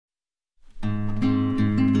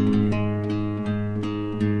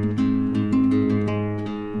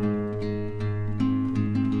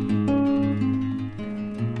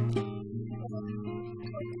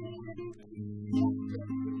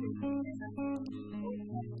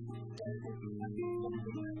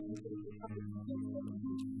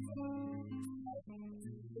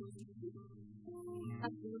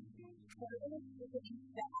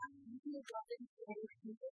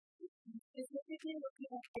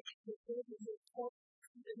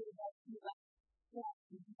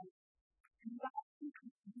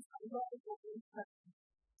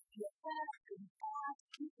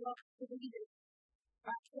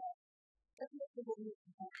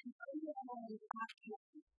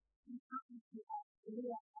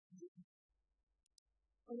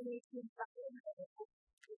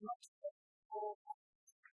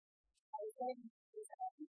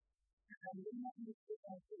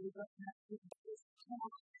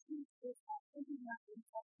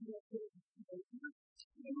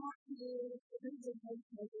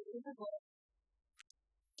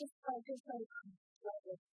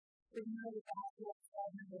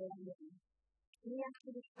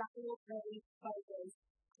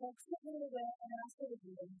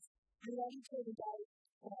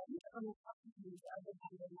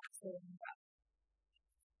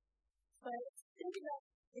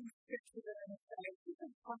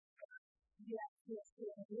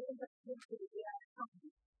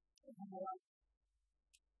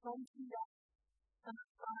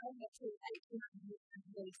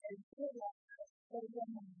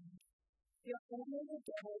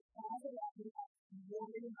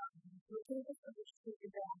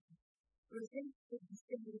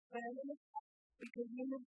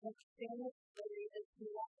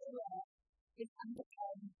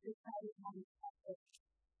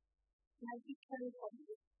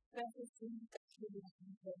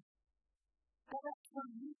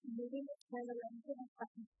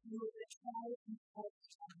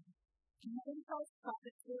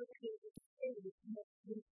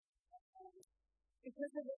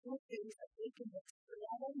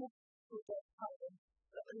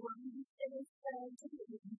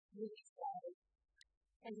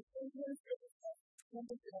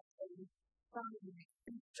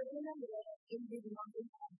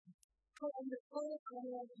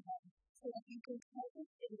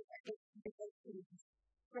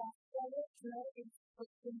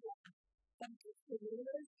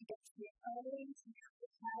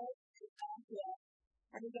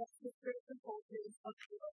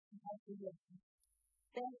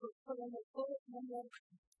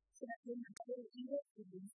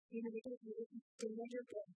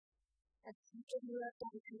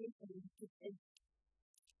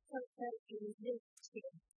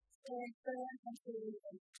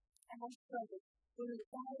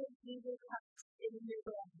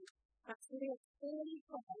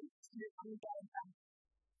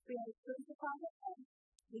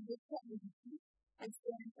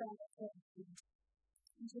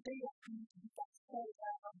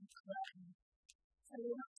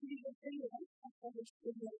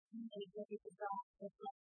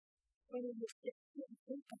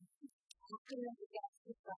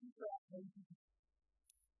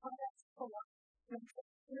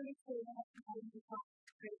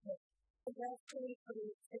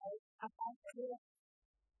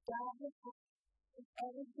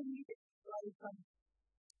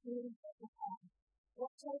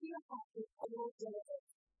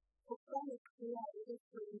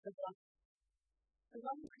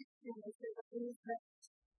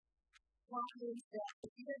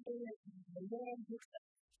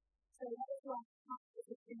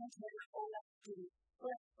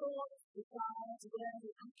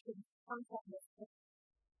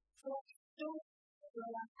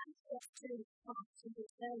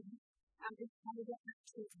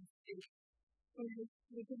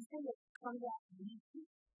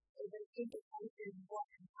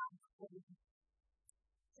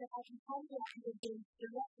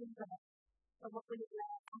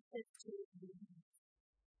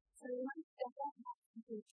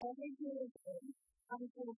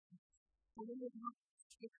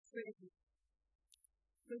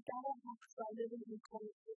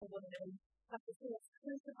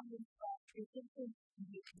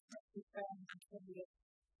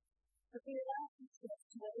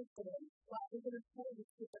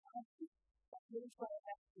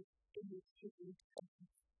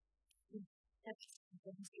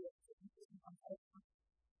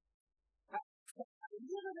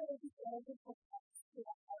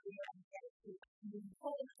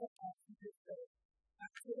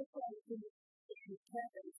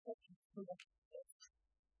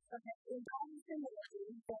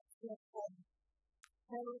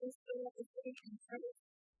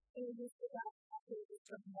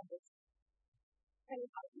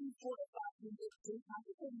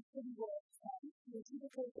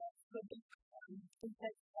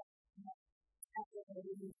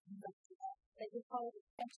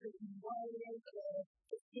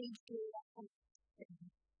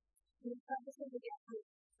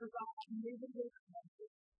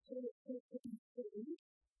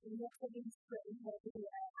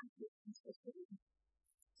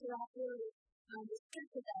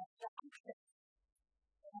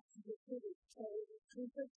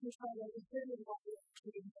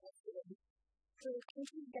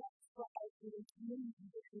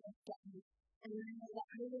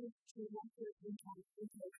to answer in time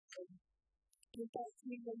information. You get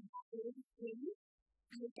to know how to screen,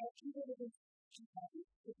 you get to know the channel,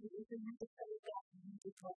 if you even have to say that in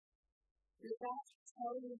the book. You got to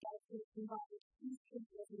tell you that you provide each of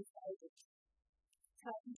the sizes. So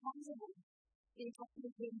in terms of them, you have to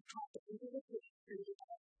be happy with the history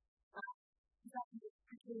that is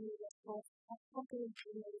particularly the first company to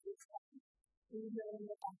we know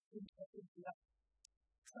about the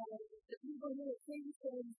So the people who are saying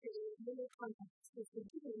things in little context is the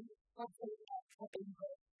doing also helping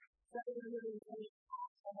her. So they are really very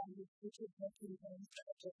which is working very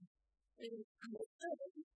strategic. And understood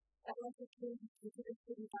that was the case to the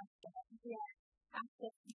city factor. Yeah,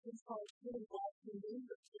 access to this whole really well to the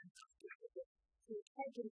industry to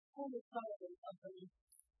hedge all the problems of the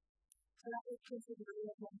so that was considered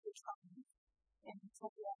a one for time and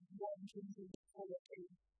something like one to the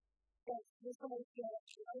Yes, this one is the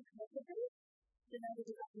cultivate. The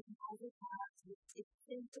number of other parts it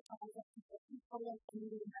seems to find that people are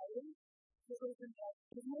community knowing. This was in the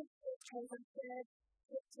business, transacted,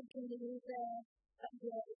 it's a community there, but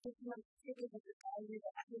it's just not sitting with the value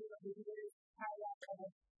that everybody is how that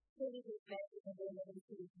really is better than the other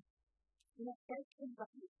things. And the first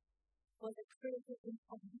component was a critical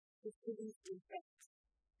component to produce the effects.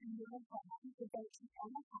 And the other one is the basic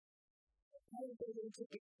element. How are they going to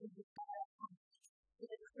get to the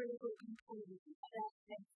is a critical component of that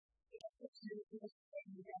thing. It's a critical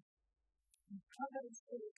component. How does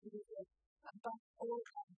it do about all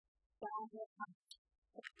time, down the time,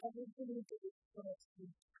 of everything we do for us?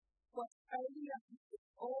 What's early up is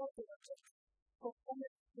all the objects,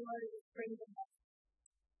 performance flow is freedom of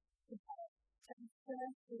transfer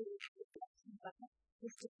to the reflection button,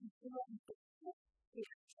 which is secure and secure, is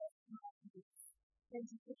and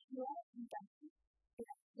to secure and secure,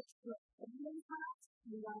 is secure every part,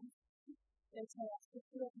 one, there's a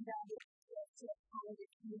secure and value to how the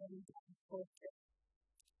community is supported.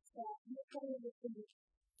 So, look at the thing,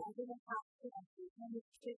 I didn't have to actually kind of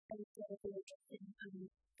shift and sort of look at things and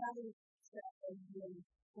value stuff and really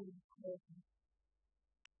kind of important.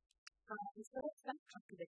 Instead of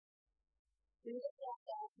self-confidence, we look at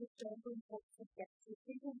that historical importance of that, so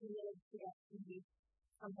people really get to be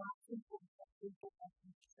a lot of important that we get at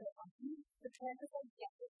each. So, the purpose of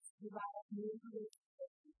getting develop new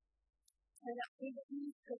relationships. And that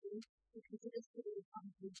previously could be because it is to be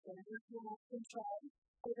competition and it's not control,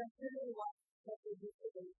 but that's really what we do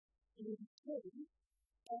today. And in Turkey,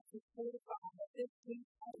 that's the 45 or 50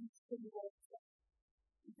 times to the world.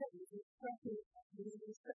 Because it's correctly that we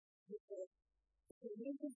respect people. The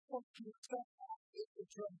reason for the struggle is the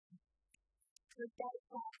journey. So that is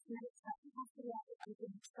why next time you have to let it be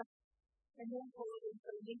instructed. And then forward into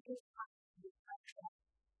the linkage part of the contract.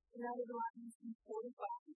 Another one is in 45.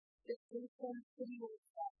 The system city will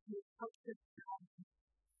start to help the economy.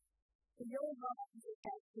 The yellow line is a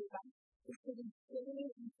factory line. It could be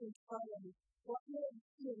similar in controlling what we are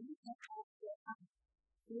doing and how to account.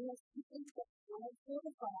 We must keep in touch with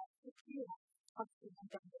 45 to 2 of the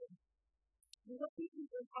company. We will keep in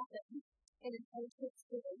happen in an ancient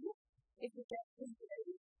city if we get to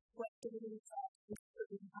do what the result is to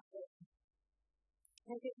be happening.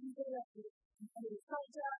 And if you do that with a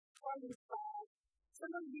project or response,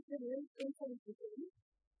 some of you can live in some degree,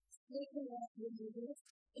 making out your movements,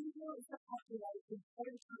 influence the population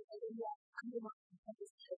every time they walk underlying the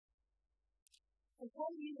state. And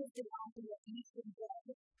some of you have been often at least in bed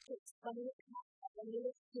to explain the path of the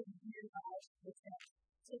latest thing nearby to the test.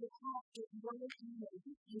 So the path is one of the ways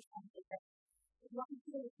you can take it. One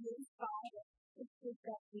thing is really fine, it's just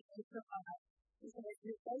that we can provide. Is that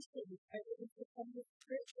your question is whether it's the kind of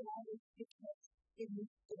spirituality because in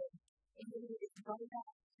this day, and it is very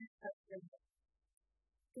bad to suffering.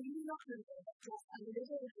 Do you not know that just a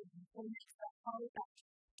little reason can make that all back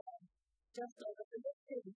just over the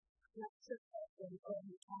city, not surprising or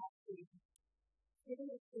the past season? It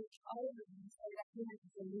is which all rooms are recognized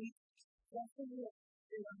as a lead, definitely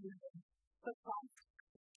a living, but box,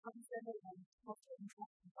 considered culture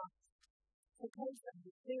and box. Suppose that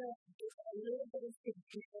there is a little bit of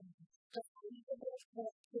confusion, just a little bit of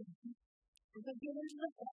confusion. And the beginning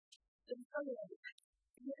of that, the color,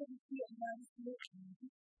 you can see a nice solution.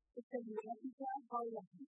 It's a reality of our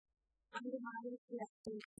life, undermining the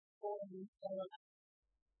essence of our life.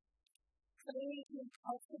 So we can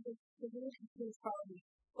also be solution to the problem,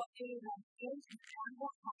 what we have is and can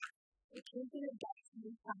work on. It can be a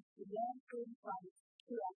document from the long-term fight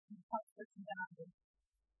to us and help us value.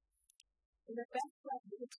 In the best way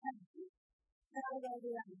to attempt to tell where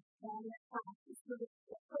we are, down that path is to the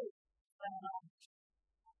hope of our life.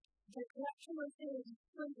 The collection was doing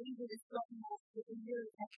something that is not enough to be really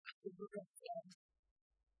effective with the skin.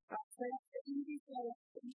 But that's the easy way of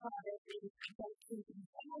thinking about it is that you can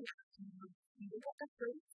tell you look at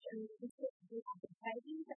fruit and you put the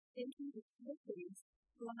advertising that thinking is liquids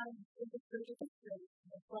lying in the fruit of the tree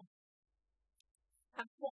as well.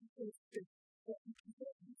 That's what it is to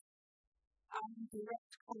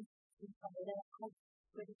direct consequences of it all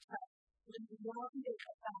with a cut. When you want to get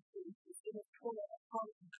a factory, it's going to pull it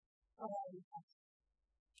apart all the time.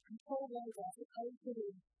 And pull it over, it's going to be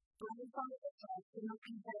right from the top to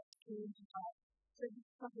nothing but to the top. So this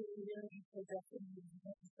is something we really need to address in the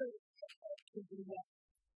to do that.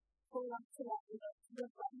 Pull up to that, to the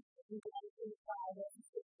front, we can do the side of the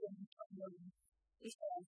system of the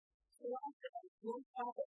because so often, we'll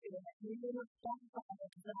have it to it, we will not talk about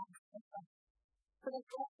it as so the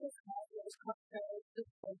practice is contrary to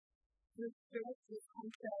the stress is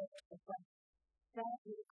contrary to the fact that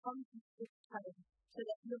it is conscious time so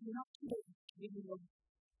that you will not live in the world.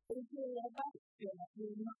 If you are about to do that, you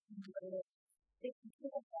will not live it. If you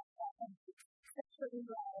feel that sexual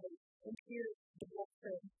immorality appears to the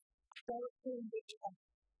person, those who engage in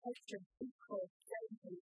extra equal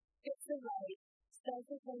slavery, sexuality,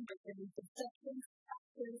 self-abandonment, deception,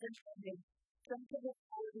 actions, and funding, some of the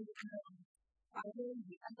quality of knowing. I will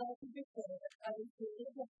be about to declare that I will be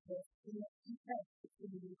able to in the context of the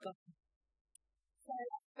new government. So,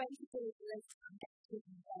 basically, let's get to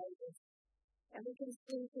the values. And we can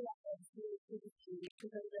see the others who are to the key to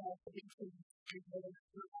the left of the key and the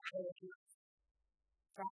values.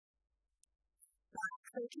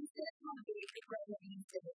 So, consider how big the greater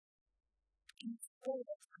answer is. And so,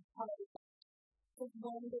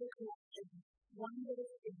 one little collection, one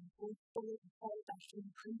little thing will fully hold us in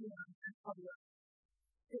premium and public.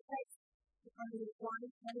 The text is only one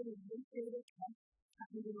headed and restated text and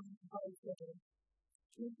we will impose it.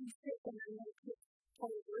 You can sit there and make it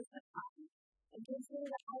for the rest of time and consider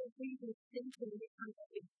that all of these are simply the kind of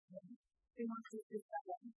things we want to do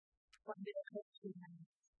that one little collection now.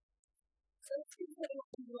 So let's consider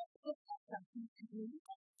what we want to put that something to do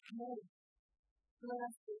more.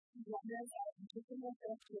 Last week, we wondered about taking our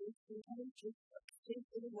best ways to energy to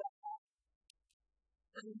the world.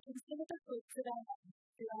 Consider the books that I have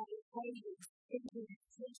throughout the pages, internet,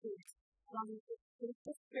 teachers, along with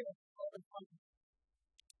the spirit of the fun.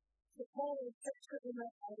 The Paul is such a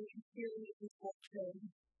remote body and theory is what true.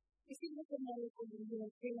 You see what the medical and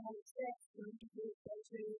the United States going to do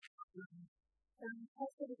surgery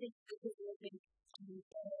also the things that people are going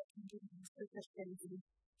to do for sustainability.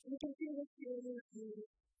 You can see this theory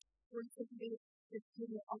where it could be the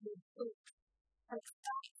theory of the book of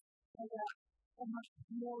stuff and a much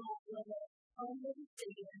more level of the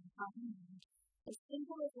city and economy. As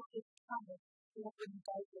simple as what is covered, what is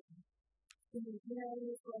invited. In the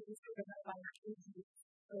United States, we're going to buy a TV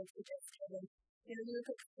for the and you look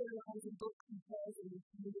at the kinds of books and plays and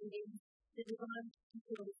reading the divine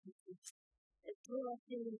people of the it's real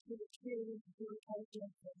activity to the experience of your culture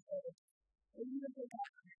and things. And you look at that,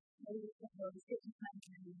 maybe some of the certain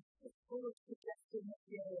countries, it's full of suggested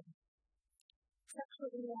material. Sexual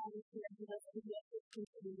immorality and the rest of the ethics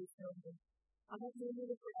people in this building. I want to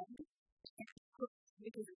read it for them,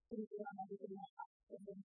 because it's pretty good on everything I have, and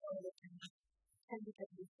then all the time. And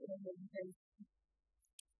because it's still in place.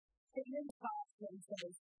 Taking the past and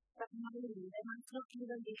says, but money, and I'm not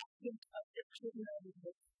even the essence of the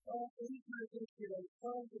children or any kind of experience,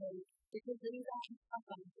 all days, because these are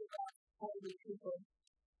sometimes about all these people.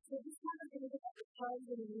 So this kind of thing is about the child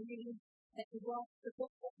and the reading that you watch the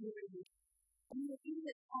book that you read. And you see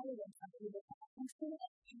that all of them are doing that. And so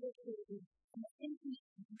that you look at it and the infinite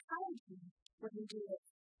encouragement when you do it.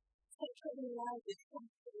 Sexual immorality is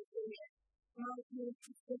constantly doing it. Now, you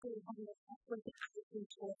can simply have a separate attitude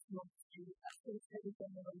towards most and I think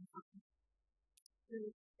everything will be fine. So,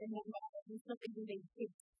 and then there's something that they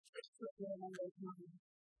think is what they're on those minds.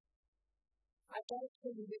 I got to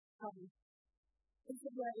tell you this time. This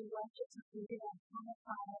is where we watch it to see that on the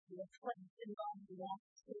fire and the place involved in that.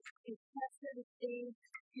 It's tested, it's staged,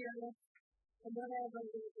 it's fearless, and whatever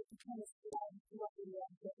it is, it's kind of strong to what we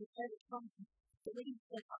want. But it's very common. The reason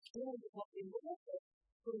that I'm doing what we want is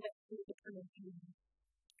so that we become a human.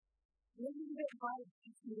 Maybe a bit hard to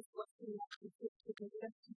see this what's in that because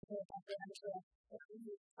that's people about the answer that we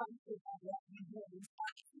need something about what we do and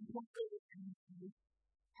what they would do.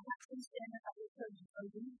 And that's instead of how we turn to a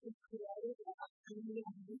really creative and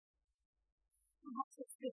opportunity. Perhaps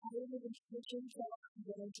it's the creative intention that I'm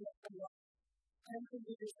going to get a lot. And could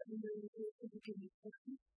be just something really good to begin with.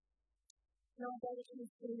 Now, that is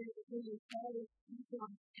considered really solid people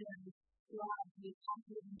on the love, we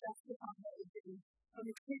confident and justify what we do. From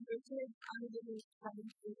the created, unbelief, coming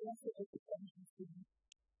to the rest of the family.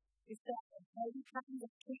 It's that every time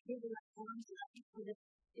that people are arms up for the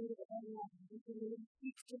state of online, we can really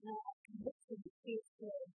teach them how to look for the case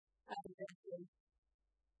for eventually.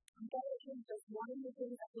 Intelligence is one of the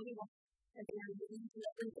things that we want, and they are willing to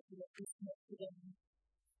everything that we commit to them.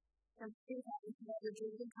 Some things that we can never do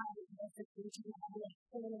in time, as the teaching of how to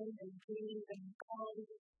plan and dream and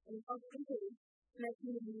quality and ultimately,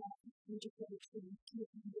 making them not educated to keep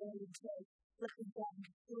them going until looking down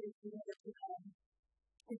and stories we never become.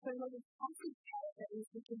 And so when it's often said that we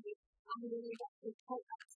can be unwilling to tell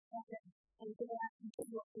us something and go out and do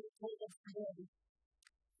what we told us to do.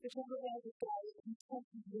 Whichever way we go, we can't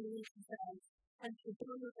really themselves and to do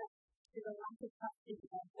that to the lack of trusting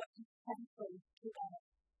of what is thankful to us.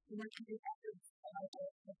 We want to do efforts of our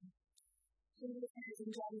own. Jesus says in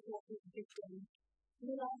John 14:15,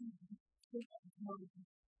 we love him, we love him.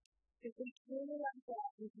 If we truly love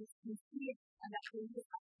God, we must see it and that we will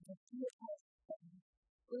have to see it as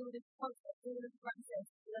we will discuss the human process,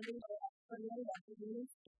 loving God, remember that we need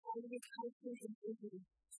all the cultures and people,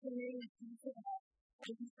 swimming and thinking about,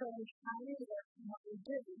 and controlling how we work and what we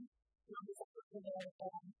do, not as a person of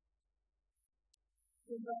God.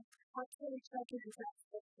 We must constantly check in ourselves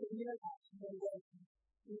that we realize we are working.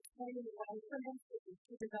 We explain the wise propensity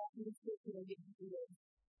to develop new skills in the world.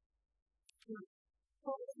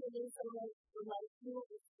 Focusing on the right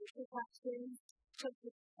tools, the questions,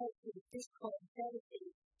 focusing on the physical and therapy,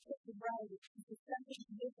 the right, the second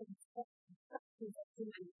different structures of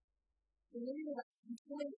doing. We need to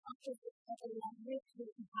employ opposite of a language to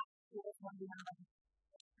impact towards one another.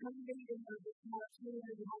 Coming in on this more clear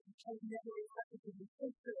and more memory practices in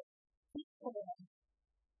scripture, people.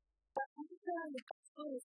 But also on the gospel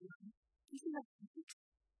is this is a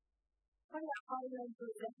part of our own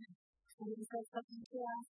present. And he says something to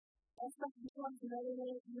us. That's something to us,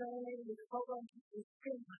 knowing the program is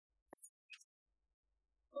pretty much.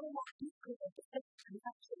 What about people that the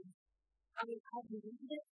conception? I mean, how do you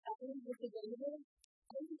read it? I think it's available.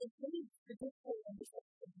 I think it's really predictable and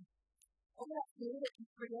deception. All that created to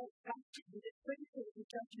create fashion is critical to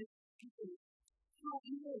judgment people. How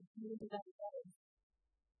evil is being developed.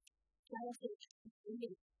 Message is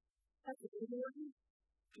real. That's a video.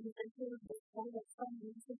 It is a thing of the kind of some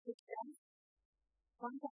music success.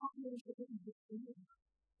 One that happens to be in the field.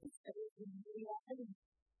 This is in the reality.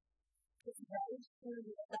 This is very true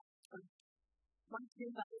of that one. One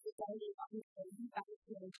thing that is a daily understanding that is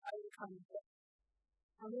the entire concept.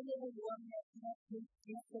 I really have one that cannot be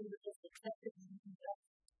careful with just accepted and just.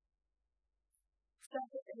 Start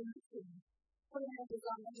with the emotion. Put it as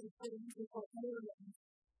long as you put it into for everyone.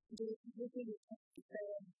 Do it completely with the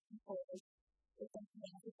same people. It's something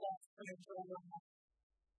that is best for everyone.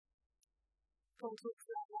 Focus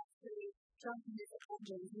on that three. Jumping is a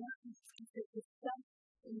problem. Not to discuss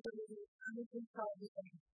in the uncontrolled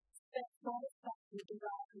way. Step satisfactory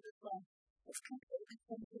desire of the flesh. It's completely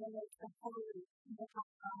considered the holy and the God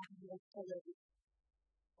of the authority.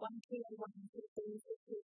 1 Peter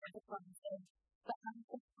 1:15-16 for the promises. But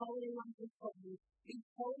the Holy One is holy. Be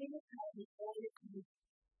holy as God is holy to you.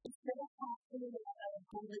 Instead of passing away our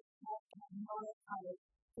holy self and moral power,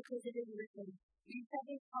 because it is written, you shall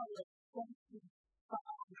be holy, thank you, for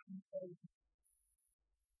all the things.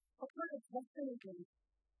 What part of testimony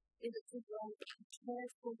is it to grow and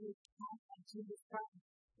transform the path of Jesus Christ,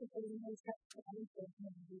 because it knows that to anything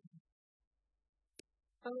in the world.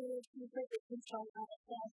 Earlier, he said that he shall not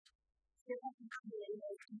assess, still have to create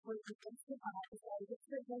a completely justified, because it's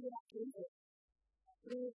the way that he is.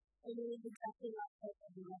 It is exactly like that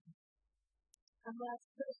everyone. And last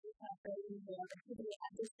person that they will to be a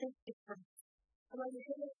distinct difference. And when you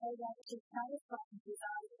hear it say that it's satisfying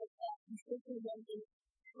desire of that and simply wanting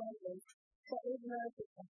slowly, that is no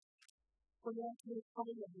difference. For them to be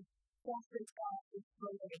holy, just as God is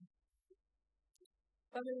holy.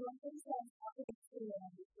 When we want themselves out of the fear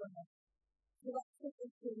of this world, we want to be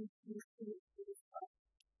things to receive to this world.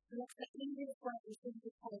 We want the easiest way we think to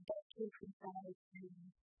kind of get to inside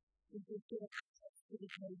and we can get access to the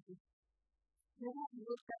crazy. We have to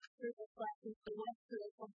look at through the classes to work through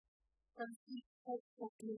it from each type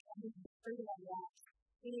of things and we can free our lives.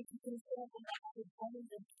 We need to consider the fact of holding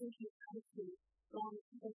and thinking attitude along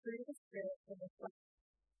with the fruit of the Spirit for this life.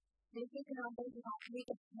 Maybe you can also not make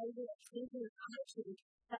a behavior of thinking of attitude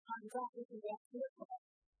that lines up with the rest of your life.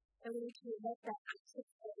 And we need to let that access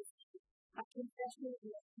place a confession of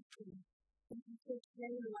your teaching and to take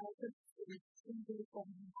care of life of the Spirit in the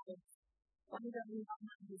form of life. One that we don't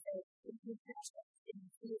have to say is confession and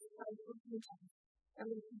see the life of the life. I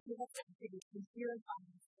mean, you have to be sincere about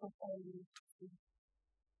it before you do.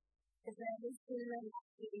 Because I was doing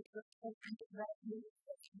actually for something that you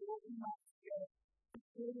really must do.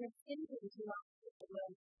 Doing it into the life of the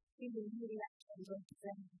world, even really actually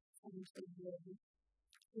represent something really.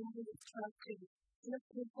 You have to try to look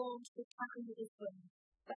before the time of this world,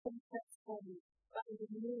 but then transform it by the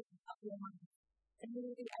renewal of your mind. And you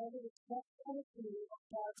will be able to transform of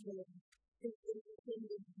God's will to the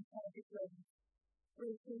kingdom of the world.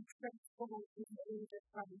 We can transform in the image of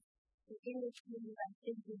Christ. The image we are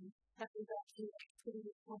thinking that is actually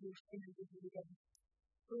extremely published in the video.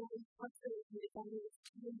 We will be constantly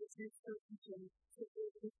evaluating the transformation to be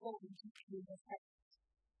reformed into the text.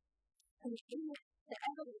 And the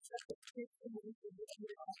evidence of the transformation which we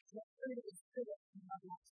are the fruit of the Spirit in our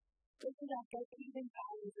lives. This is our God-given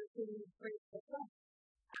values of being free of God.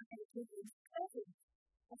 And this is present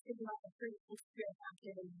as to be the fruit of the Spirit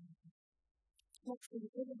after the life. What's the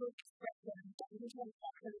visible expression that we have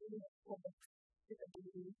actually for the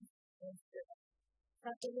belief in Spirit?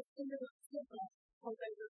 That there is similar sickness,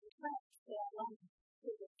 however, the fact that life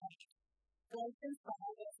is a fact. Galatians 5,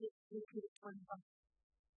 verses 3-21.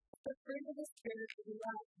 The fruit of the Spirit is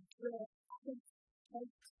love, joy, peace,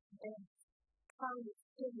 patience, kindness,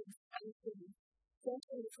 goodness, faithfulness,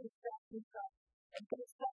 gentleness, and self-control.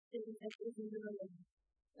 Against such things there is no law.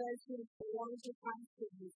 Those who belong to Christ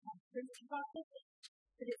Jesus have fruit of righteousness,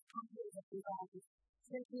 but it's confident of the body.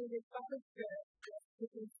 Simply with God's Spirit,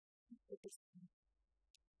 this is the Christian.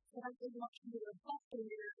 So I think what you are affecting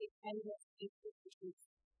there is endless issues.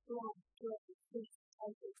 Love, joy, peace,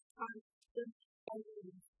 patience, kindness, goodness,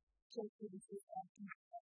 faithfulness, gentleness, and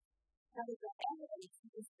self-control. That is the evidence of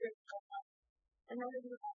the spiritual life. And that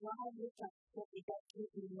is why I look up what we get through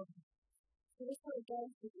the world. So this is what it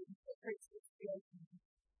does to you, the Christian spiritual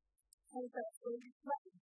life. And so it's going to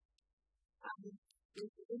play.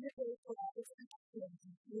 It's individual experience.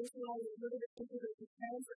 This is why we're going to consider the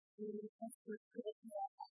transit to the expert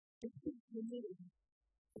critical community.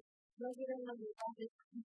 Regular number of this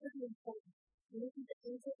is pretty important. This is the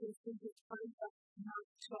incidence of this concept, not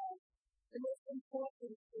 12. The most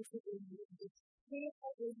important is the incidence. Here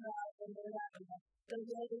are the laws and the laws, the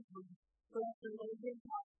laws for the laws of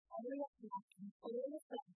God, all the action, all the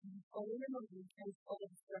affection, all the emotion, and all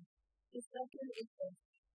the strength. The second is this.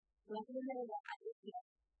 Let me know that I was here.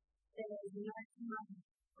 There is not money,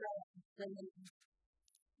 prayer, and living.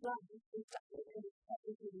 Love is something that is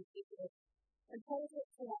everything we do. And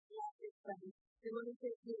positive to that love is friends. The one who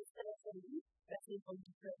takes you instead of saying, that's equal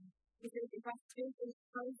to friends. Because if I think in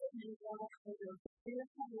terms of many lives for your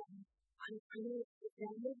beautiful life, I'm free to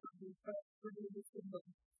stand with you for this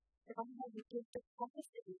world. If I have the gift of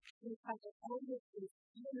prophecy, we have the only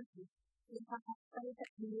unity. We have a faith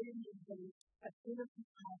that community is based, a beautiful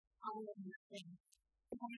life, all of these things.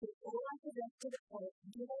 If I do all I possess to the full,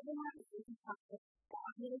 do all the life is impossible,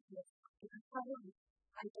 God is this, because probably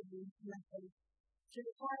I believe nothing. To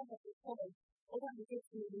the part of the full, all I get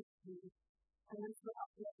to is you, and that's what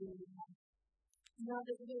I'll let you know. Now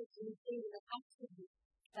that we are in the state of activity,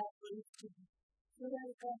 that brings to you. So that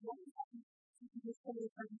is all one time. This coming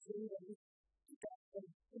from the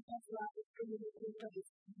because love is created in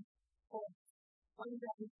place or one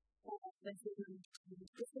that is this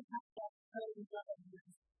is not that code of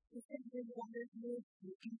us. This is the wonder move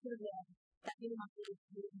into the world that we want to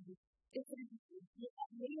do. This is the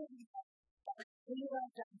really that we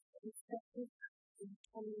love us is that we have to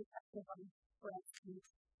totally activate for us to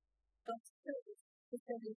but still, this is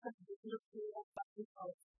something that we look at what we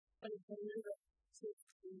call but it's a little too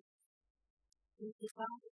with the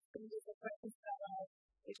God is going to be the presence of God,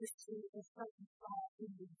 it is to the presence of God in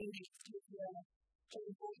the beauty of the world, and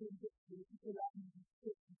the holy victory of the love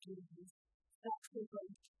of Jesus. That's the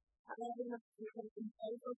point. I love enough to become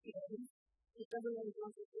over feelings. It doesn't really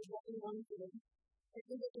want to do what we want to do. I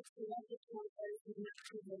think it is the love of God that is the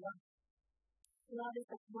natural of love. Love is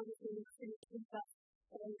that one of the things that is that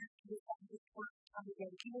and that we have this point of the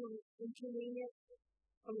inconvenience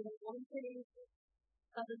from the one thing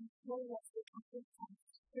more was the complete time,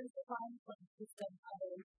 crucified from the same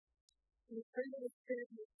others. The fruit of the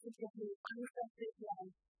Spirit is to give me unselfish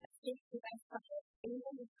love, that seeks to inspire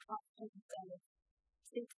even the cost of the service.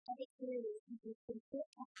 Seeks every clearly to be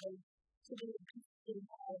complete effort to be interested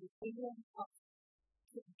by even the cost,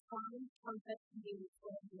 to the time, comfort, and beauty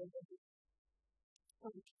for the living.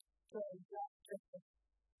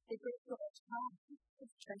 The great Lord's time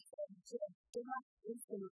is transformed to a divine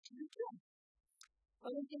instrument to the truth.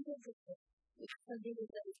 One of the things is something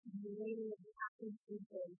that is related to the actions we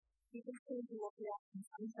do. You can see what the actions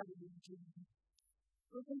I'm telling you to do.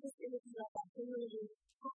 We can just do it like that. We really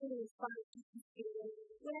have to respond to the feeling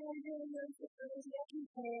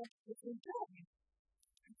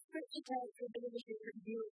has a bit of a different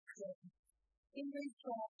view of it. In this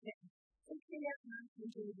chapter, looking at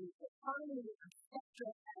communities, economy, etc.,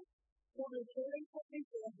 for the very public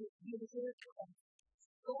of the user choice,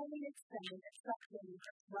 only extend accepting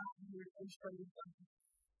value and tradition.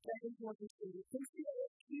 That is what we see. Consider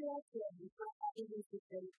it pure theory for having this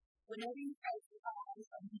debate whenever you face the eyes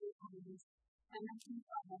of the economies and actually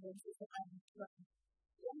finance is a kind of struggle.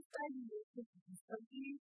 One side of the systems of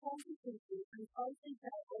these consequences and also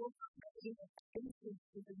that all companies are facing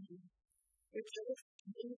to the need. Which is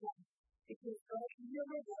income, because God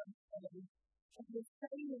never wants them, and the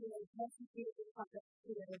same way necessary to conduct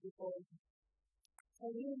together before them. So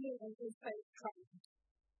we need a good faith training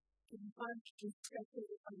to bunch and strengthen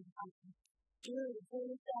the company. During the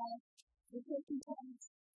whole time, the taking time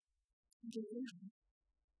to do it.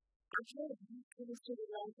 Again, it is to the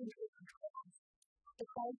life of the control. The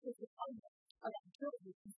cause of the conduct of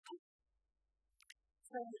activity.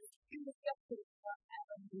 So, in the structure of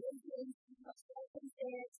having the influence of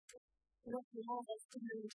circumstance, what we have is to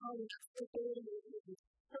do with all the stability of the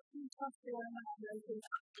certain cluster of those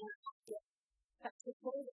that's the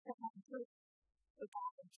goal of the habit of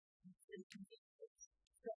balance and conditions.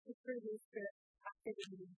 That's the previous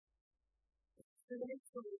activity. So the next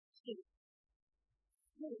one is two.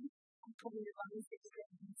 I'm coming to one of the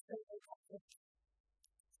experiments that I have to.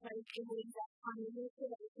 So I believe that on the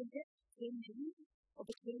relationship between men or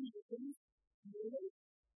between humans and women,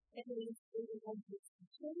 it means really one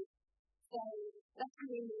distinction. So that's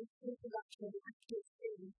really the introduction of the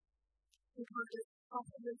experience. Because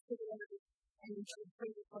often it's together and it's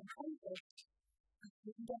really from conflict.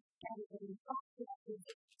 You can get together and talk to that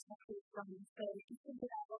especially from the space. You think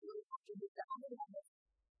about what we're talking with the other level.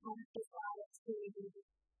 One of the violence to the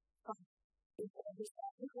people of this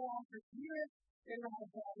background for years, they're not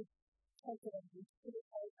going to take it to the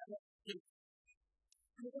place of it.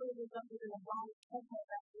 I really was under a long temple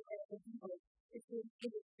that we were able to do. It's really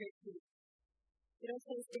good for you. It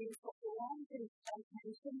also stays for long to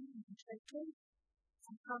education and nutrition,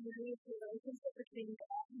 and harmony of the relationship between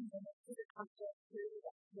God and man to the concept through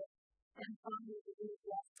the and finally the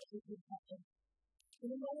less education. And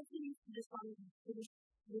the other thing to define this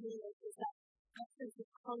really is that absence of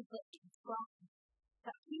conflict and problem.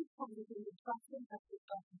 That key point is in the trusting of the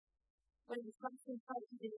God. When the trusting part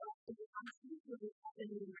is in God, it is absolutely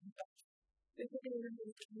happening in conflict. This is the reason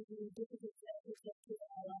that we do difficult to get to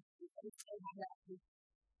our lives and stay happy.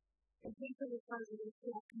 And people are trying to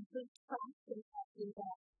have complete trust in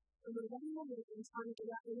God. And we're running away and trying to do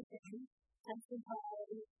that anything, testing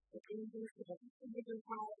priority, the things we should have, and giving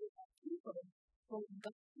priority to people for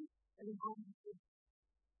God and harmony.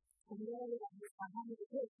 And the other one is by having a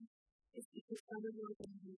good is because everyone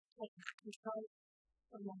can take control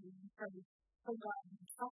from them from God and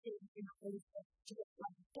trusting in the place to get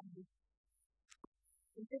life done.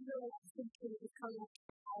 And visualize simply the color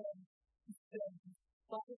of the story.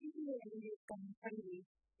 But if you do it, you're going to tell you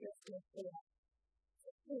you're still there.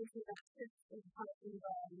 So please, that sits in the heart of the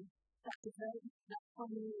body, that develops that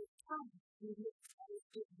harmony of time, and you look at it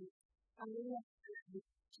differently. And we have to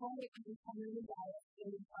try to become a new diet in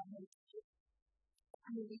the body.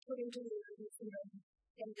 And we put into the room,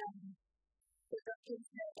 and the doctors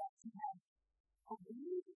said that to have a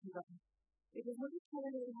really good run. Because when we tell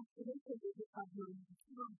them how to look at it, it's not really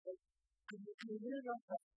good. And we can really love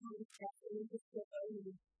that kind of stuff, and we just get over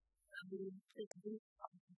it. And we think of it,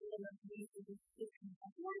 and we love it, and we think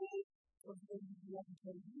of it, or we love it,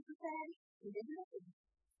 and we think of it, and then nothing.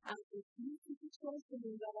 And we use the choice to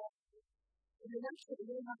do that. And then actually,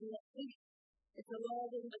 we don't have enough peace. It's a lot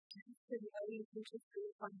of the chance to the audience, which is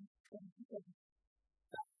really fun.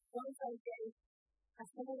 Once I say, I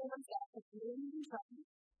said it myself, it's really fun.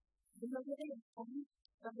 Because it is fun,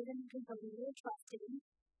 but then because I'm really trusting,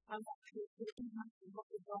 I'm actually looking at what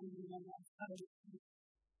we're doing in our life.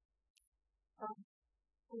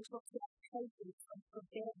 We talked about choices of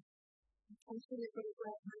forbearance. I'm sure you're very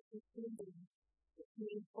glad how to do them. It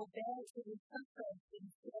means forbearance is suffering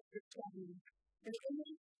instead of pretending. And in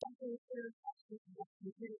this something serious questions that we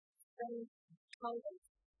do, very tolerant,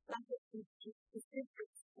 lack of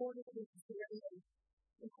specific order and consideration.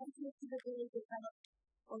 The conflict is really developed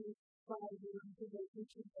on the side of the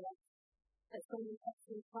relationship that's going to have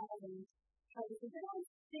to follow and try to figure out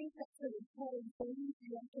things that sort of hold things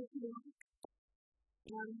and then take you on.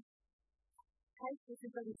 This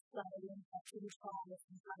is very slow and actually follow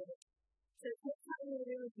and follow it. So it's not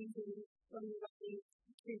really easy when you're ready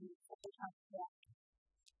to at the top of that.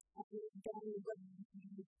 And you're very willing to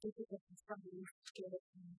be difficult and struggling to do it.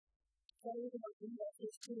 So we're going to do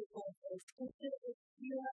this to the goals. Consider if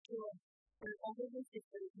you have to or other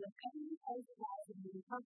decisions, you're coming to the eyes of the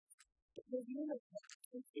The universe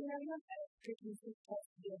is the element of produces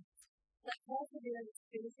perseverance. That perseverance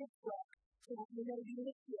finishes work, so that we may be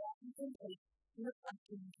mature and complete in the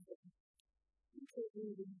function of the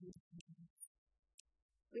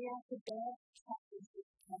we have to bear practice with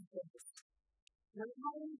confidence. No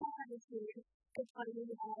having the attitude of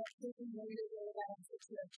finding out taking later about a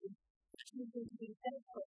situation, choosing to be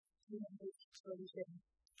thankful to the situation.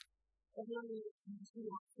 Everyone needs to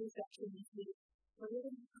walk through that community. We're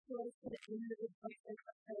living close to the end of the process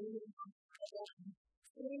of training and confidence.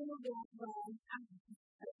 Staying a walk by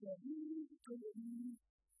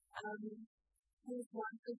who's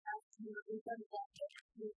one who has to move on that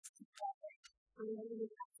needs to travel. Related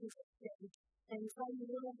to the thing. And so you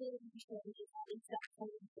will be able to show you that exactly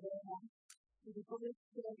what they have. You will be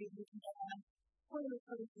able to do that. One of the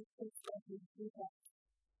places is where you do that.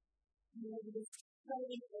 You know, this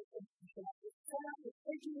study of the stuff. It's not the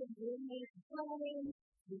thinking of doing it, planning,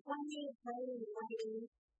 designing, planning, writing,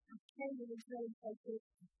 attending the trade places,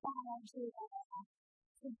 financial,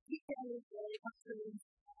 to keep that is very possible.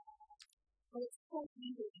 But it's so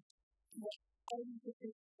easy to make all these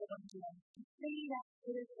different things. Say that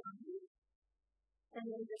it is on you, and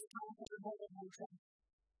then just kind of hold it on yourself.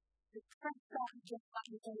 The first step is just what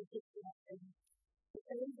you're going to do for that thing. The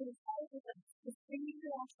thing is always the thing you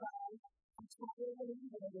outside, it's not really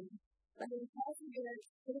living, but in perseverance,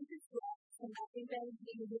 things is well, and I think that is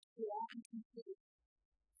being able to out and complete.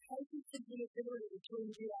 Places to the ability to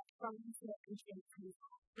endure from these circumstances,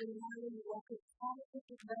 and allowing the work of positive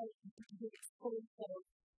development to be exposed to,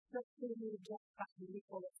 just to be just by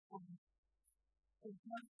before it's time. And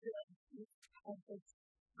once good is perfect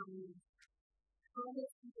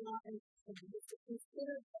promise is not an extent. It's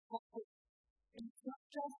considered a perfect and it's not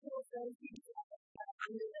just for those people that are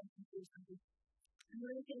under the institution.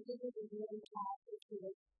 American people are really powerful to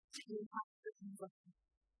it to impact the consumption.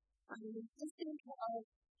 The system of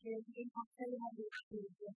the impact that have been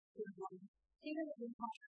experienced in one, even the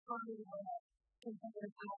impact of farming oil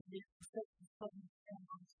compared to the system of the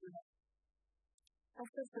hospital.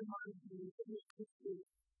 That's just a lot of things that make this food,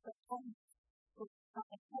 but from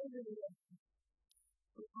a totally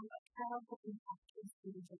become a powerful impact in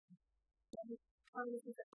students. And it's part of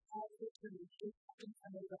the positive information in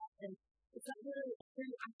some of that. And it's a really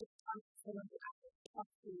pretty active process of the active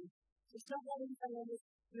food. It's not letting someone just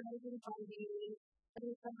rising by daily,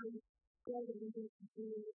 letting someone go to the meeting and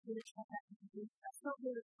do the check out and do that's not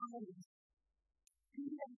really common.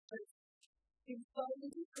 It's slowly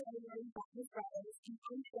declaring that his brothers and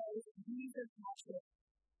controls Jesus master.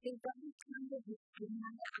 His brothers come to him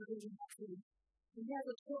and have a really happy. He has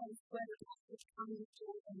a choice whether to come to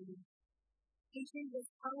him. He chooses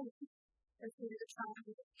home as he is a child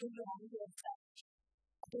of Israel himself.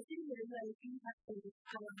 The thing is that he has to be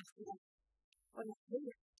powerful. When it's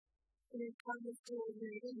here, it is comes to a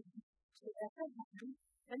reading to everyone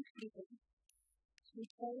and people. We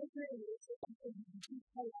tell the greatest of the things we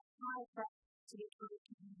tell us how to be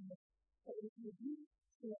comfortable. But if you do,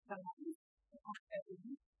 to a family, to have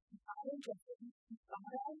everything, to follow justice, to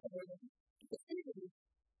follow our burden, to city,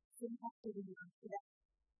 to have to be after that.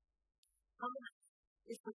 Allah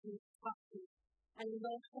is what we talk to, and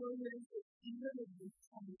love holiness is even in this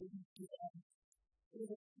time of the end. It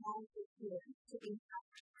is a small here to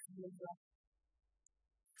impact the world.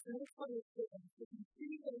 So that's what it's doing. We can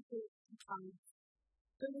see those things sometimes.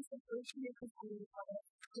 So it's the first year component of it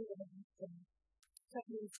to live in the thing.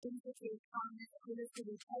 Second is sympathy, kindness, honesty,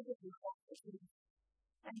 and integrity practices.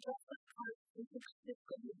 And just like heart, we can shift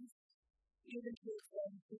goodness, even to its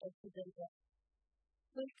own to get to the day.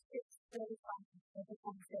 Luke 6:35 of the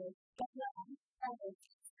commentary, but now, others,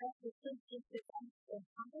 express the simplistic and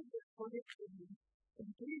humble recorded truth,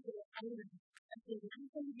 and give it element of the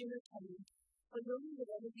lengthen unit element, but knowing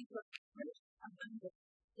that it will be rich, abundant,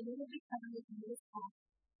 and it will become the newest path,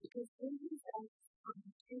 because in himself, on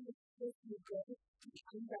the tree of this new growth, and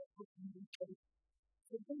undoubtedly in the faith.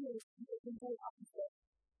 The thing is, the simple opposite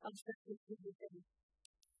of simplicity.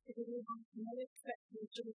 If we have no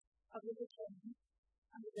expectation of the return,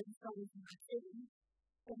 other than some city,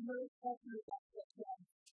 then most definitely that's what does.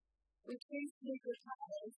 We face bigger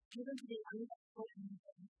trials, even to the unexpected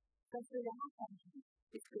thing, especially the happening,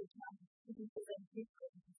 it's good time to be present big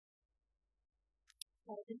things.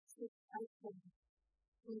 So this is outcome.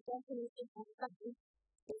 The definition of faith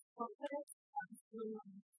is confidence and strong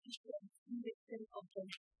conviction of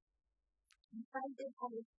faith. Inside this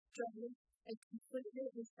whole strong and completely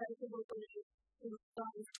respectable belief in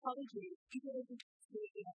God's quality, even if it's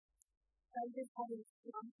media. Inside this whole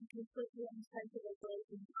strong and completely respectable belief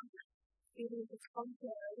in God, even if it's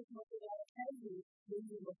contrary to what the Lord tells you, then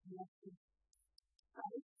you will connect.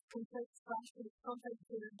 Right? complex questions, complex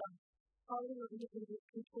data, following a little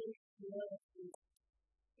complete reality.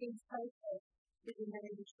 In cycle, is a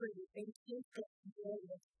negative tree, and consistent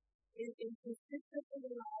reality is consistently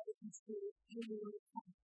relied into human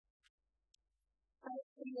time. But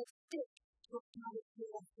in the state of not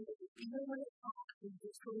reality, even when it talks in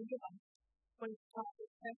this religion, when it talks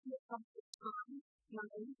especially about the time,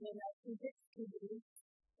 mind, and activity,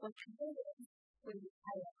 what to do when you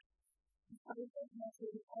tire. Cycle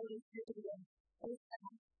message is always visible, both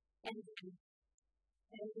time and time.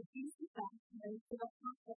 And the beauty fact that it's about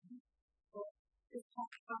confidence, or this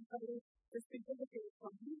talk confidence, this specific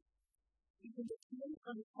confidence, you can depend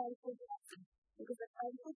on the cycle lesson, because the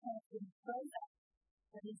cycle lesson shows up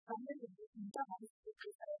and is something that you can die which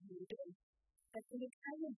is how you do. And so the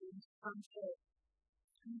kind of things come through.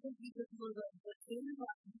 I think you could move on the same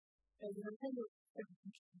line as the handle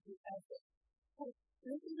something you have it. So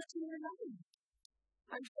this is what you're learning.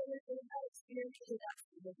 I'm sure that they have experienced it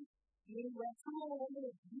after you went somewhere along the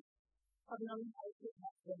way of knowing how to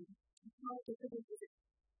have them. It's not difficult to do.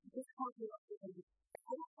 This can't be what you do.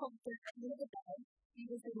 I don't hope that at the end of the day, you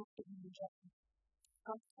just have to be in job.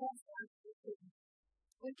 God's best answer is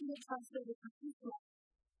we can get trusted with our people,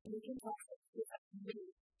 and we can trust it with our community.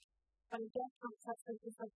 But we don't trust it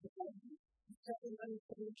with our community. Instead, we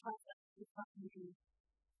don't trust it with our community.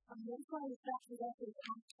 And that's why we start to get this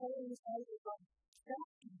totally excited about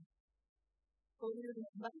trusting. But we are the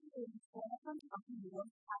money to be set up on top of the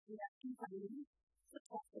world after that community, to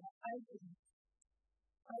trust it with our community.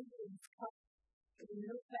 Our community trust. And we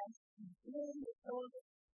know best, and feeling the soul,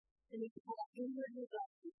 and we can have inward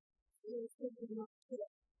results. We are simply not clear,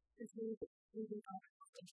 because we are moving on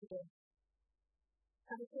today.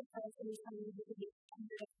 Cycle person is something that can be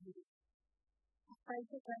underestimated. A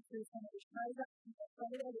cycle person is somebody who tries up to the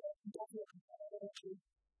front of the world and does it with energy.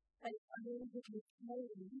 And it's something that can be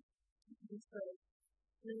slowly to be slowed.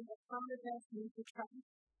 And then the common best needs to trust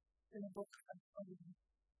and the book of holding.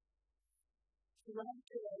 To run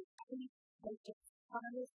today, please make it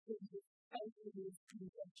honest with you as it is to be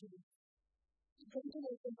achieved.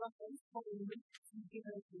 Continuation buffers having risks and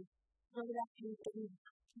security, so that you believe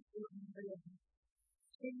you are available.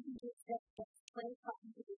 Changing the step that's very common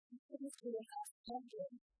to the systems to the house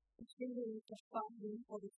champion, which really the following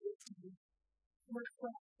for the future. Much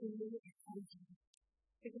less than you would imagine.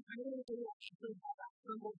 Because I really do actually have that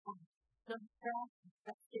humble point. The craft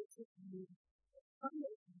that takes it from you.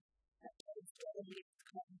 Foundation that takes really its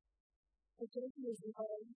time. The journey is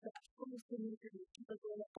involved that always community to the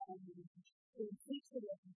goal of value. In teaching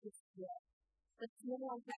it in this way. The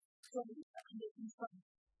small that strength that can be controlled.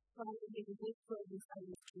 Following the big progress I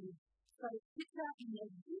was doing. So picture out in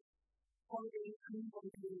your view, already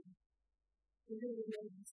unbelievable. The really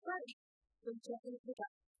really straight, when checking it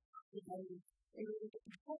out of the day, they were able to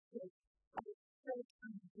protect it by the straight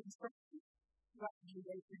and the construction, rather than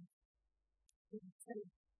waiting. So,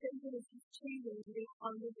 thinking is changing to be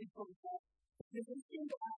under the concept, resisting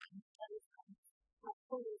the action that is done, but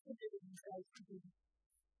fully considering themselves to be.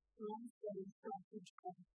 Long-standing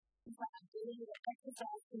self-control. In fact, doing the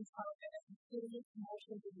exercise control and serious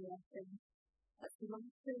emotions in the action, as long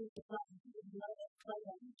as there is a button to the blood and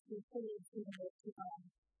player to fully assimilate to God.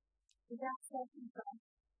 Without self-control,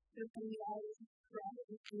 there can be always a threat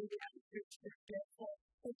of being able to reach the spirit that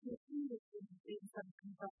continuously being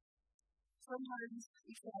self-control. Sometimes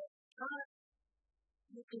we say, God,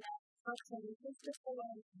 looking at something just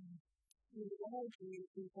before we want to do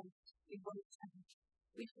people in one time.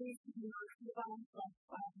 We choose to be divine self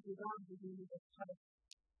by divine being the choice.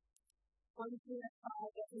 One thing that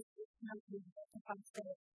that is nothing but the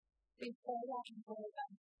concept. We fall out and fall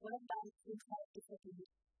down. What about the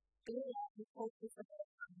self-discipline? Build out the focus of our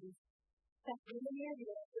families. That really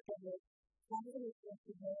idea of the day, not only is it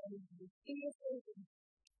the day, it is open.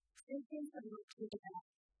 Thinking about the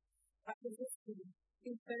past. But resisting,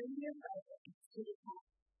 inferring your life to the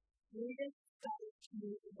past. Needed, started,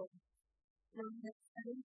 movable. Now that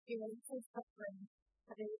some experiences suffering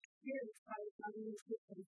have been experienced by the government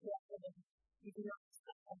systems throughout the day, you do not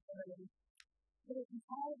stop already. It is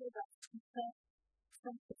entirely about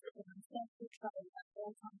self-discipline and self-control at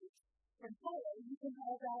all times. And finally, you can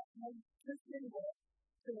have that Christian work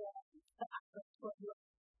to the aspect of life.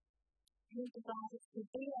 You desire to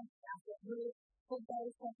be on staff that really obey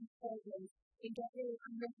self-control and get rid of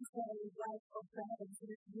unnecessary life or burdens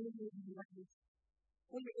that really need to be raised.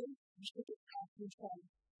 When you're in, you should be self-control.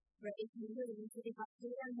 Ready to move into the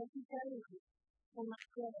body and necessarily. And let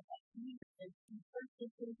go of that weakness and first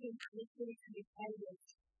thinking honestly and behavior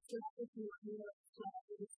so that if you are more strong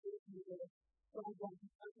in the spiritual world, rather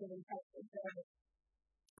than something in health and service.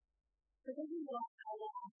 So then you walk out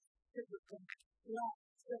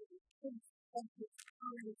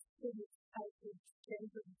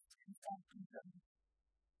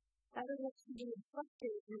the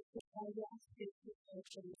instructor is the ideas to the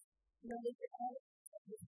person. That is the essence of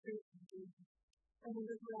the spiritual and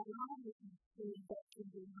the ground is the effective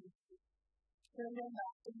humanity. So remember,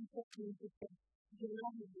 the effective is the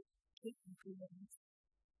humanity taking feelings.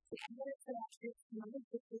 The evidence that this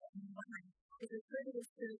non-existent mind is a further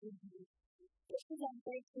spiritual being. This is on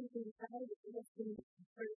breaking the value of the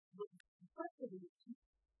first with complexity.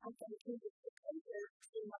 As I think it's the clear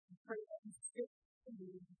in what the person is spiritual.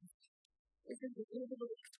 This is the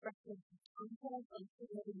visible expression of content and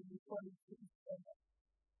creativity before the student.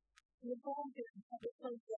 The involved in the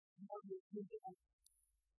process of knowledge is the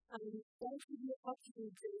don't give you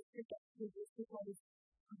opportunity to get to this because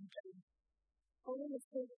only the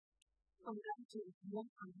state of gratitude is one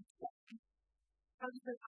understanding.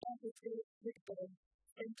 However, I have to with the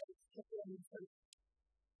sentence of the answer.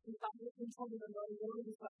 If I look into the world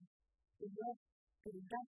is what the work, the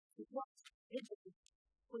best, the what, it is.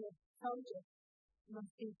 For soldiers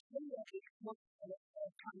must be clearly what they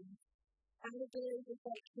come. And the days of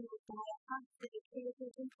that people die after the creative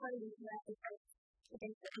employees left the earth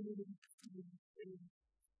against the enemy.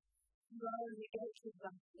 While the edge of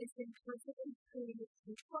them is implicitly created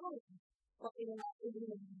controlling what we are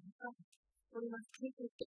doing in the past, we must keep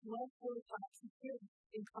it well qualified to do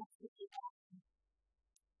in constantly action.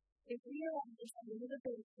 If we are just a little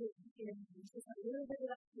bit of food in just a little bit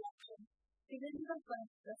of action, even if our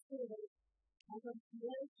friends just do it, as a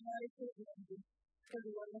very powerful energy, so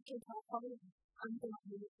we are looking at how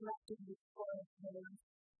unbelievably reflected this forest is.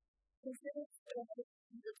 Consider the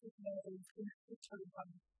disabilities in the children.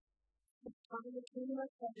 On the kingdom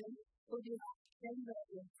of heaven will be like 10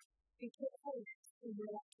 million. Be careful to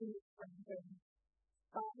react to this thing.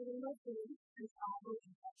 God will not do as I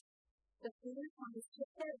believe. The fear comes to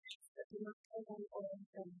perish, but do not go on all of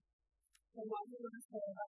them. The one who must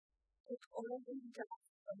hold up, take all of them just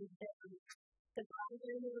from the devil. The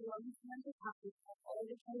Bible will the one who has a copy of all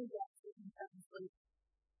the 20 deaths in heaven's sleep.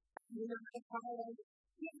 You know the power of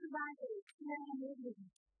here's the Bible, command and movement.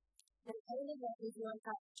 The only one is your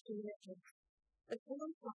God to live with. The full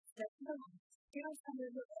flux that knows, here's some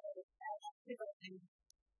of the world and activity.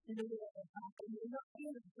 And the world of God, and you're not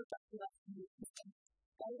feeling for what you have to do.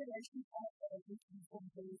 All the rest of all the things in some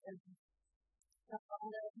places. The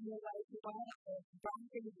Father of your life, the Father of the Father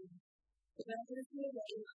of the the residents of your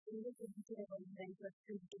way, in the city of the bank of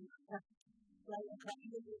Christian, like a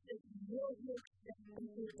kind of this real work that can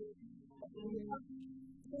be done.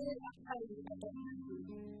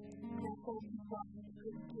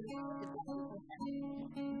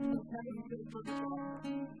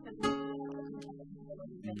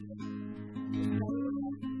 And